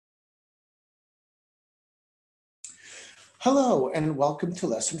Hello and welcome to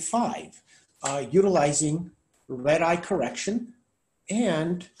lesson 5, utilizing red eye correction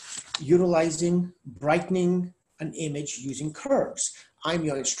and utilizing brightening an image using curves. I'm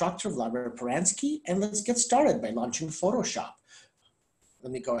your instructor, Vladimir Paransky, and let's get started by launching Photoshop.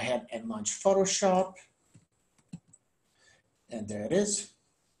 Let me go ahead and launch Photoshop. And there it is.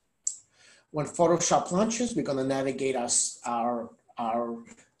 When Photoshop launches, we're going to navigate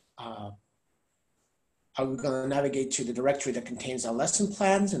we're going to navigate to the directory that contains our lesson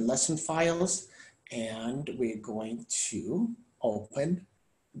plans and lesson files, and we're going to open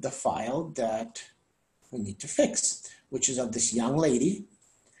the file that we need to fix, which is of this young lady.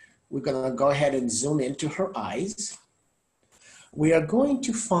 We're going to go ahead and zoom into her eyes. We are going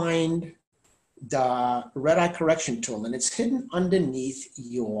to find the red eye correction tool, and it's hidden underneath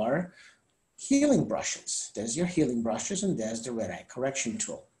your healing brushes. There's your healing brushes, and there's the red eye correction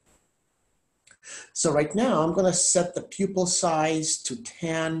tool. So right now, I'm going to set the pupil size to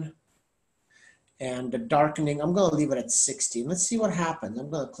 10, and the darkening, I'm going to leave it at 60. Let's see what happens. I'm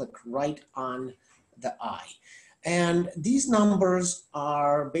going to click right on the eye. And these numbers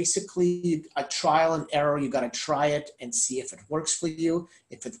are basically a trial and error. You got to try it and see if it works for you.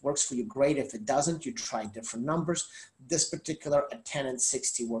 If it works for you, great. If it doesn't, you try different numbers. This particular at 10 and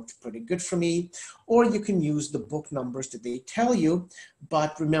 60 worked pretty good for me. Or you can use the book numbers that they tell you.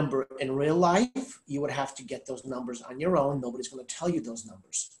 But remember, in real life, you would have to get those numbers on your own. Nobody's going to tell you those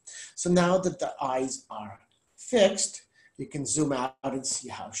numbers. So now that the eyes are fixed, you can zoom out and see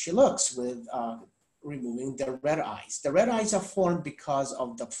how she looks with removing the red eyes. The red eyes are formed because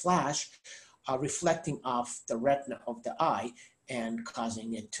of the flash reflecting off the retina of the eye and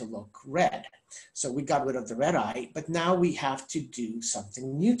causing it to look red. So we got rid of the red eye, but now we have to do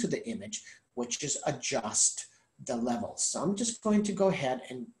something new to the image, which is adjust the levels. So I'm just going to go ahead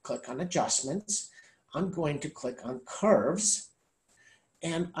and click on adjustments. I'm going to click on curves,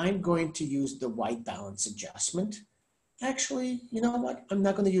 and I'm going to use the white balance adjustment. Actually, you know what? I'm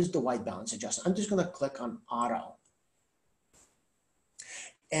not going to use the white balance adjustment. I'm just going to click on auto.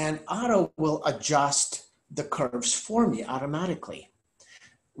 And auto will adjust the curves for me automatically.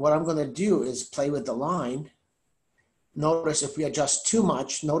 What I'm going to do is play with the line. Notice if we adjust too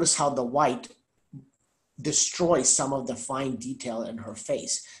much, notice how the white destroys some of the fine detail in her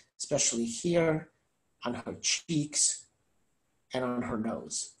face, especially here on her cheeks and on her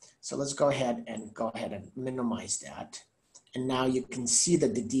nose. So let's go ahead and minimize that. And now you can see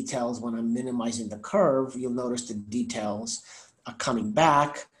that the details, when I'm minimizing the curve, you'll notice the details are coming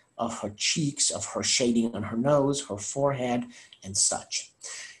back of her cheeks, of her shading on her nose, her forehead, and such.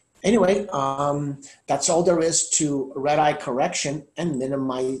 Anyway, that's all there is to red eye correction and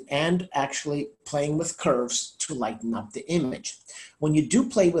minimize, and actually playing with curves to lighten up the image. When you do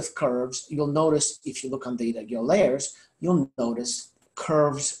play with curves, you'll notice, if you look on your layers, you'll notice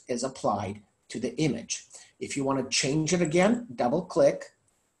curves is applied to the image. If you want to change it again, double click,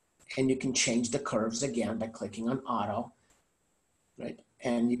 and you can change the curves again by clicking on auto, right?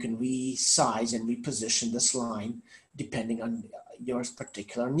 And you can resize and reposition this line depending on your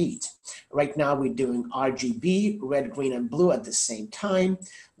particular needs. Right now we're doing RGB, red, green, and blue at the same time.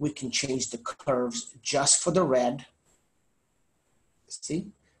 We can change the curves just for the red. See,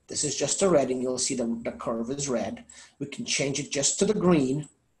 this is just a red, and you'll see the curve is red. We can change it just to the green,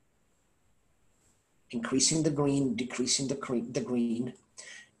 increasing the green, decreasing the green,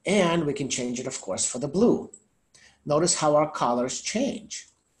 and we can change it, of course, for the blue. Notice how our colors change.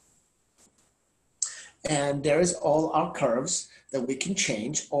 And there is all our curves that we can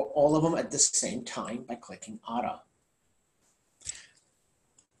change, or all of them at the same time by clicking auto.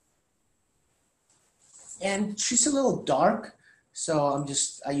 And she's a little dark, so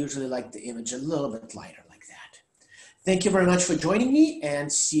I usually like the image a little bit lighter like that. Thank you very much for joining me,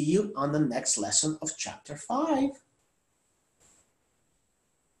 and see you on the next lesson of Chapter 5.